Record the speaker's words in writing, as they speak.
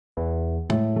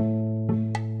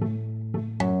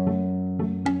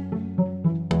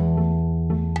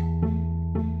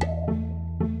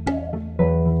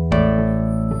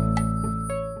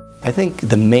I think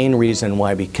the main reason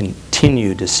why we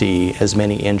continue to see as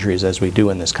many injuries as we do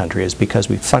in this country is because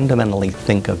we fundamentally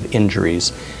think of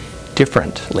injuries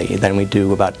differently than we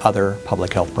do about other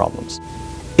public health problems.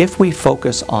 If we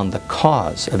focus on the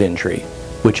cause of injury,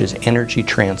 which is energy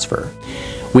transfer,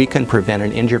 we can prevent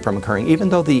an injury from occurring even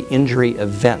though the injury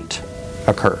event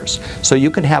occurs. So you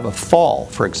can have a fall,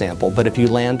 for example, but if you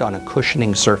land on a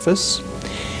cushioning surface,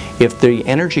 if the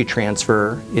energy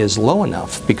transfer is low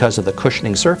enough because of the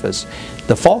cushioning surface,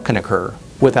 the fall can occur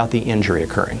without the injury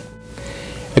occurring.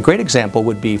 A great example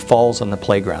would be falls on the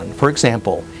playground. For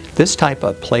example, this type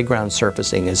of playground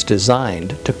surfacing is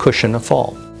designed to cushion a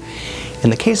fall. In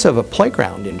the case of a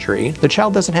playground injury, the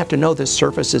child doesn't have to know this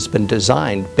surface has been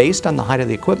designed based on the height of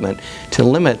the equipment to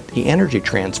limit the energy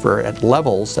transfer at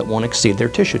levels that won't exceed their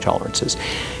tissue tolerances.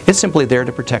 It's simply there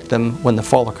to protect them when the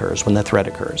fall occurs, when the threat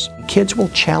occurs. Kids will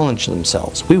challenge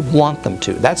themselves. We want them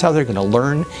to. That's how they're going to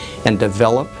learn and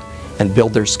develop and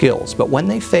build their skills. But when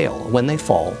they fail, when they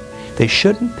fall, they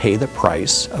shouldn't pay the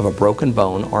price of a broken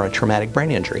bone or a traumatic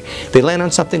brain injury. If they land on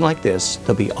something like this,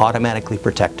 they'll be automatically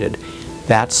protected.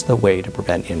 That's the way to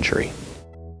prevent injury.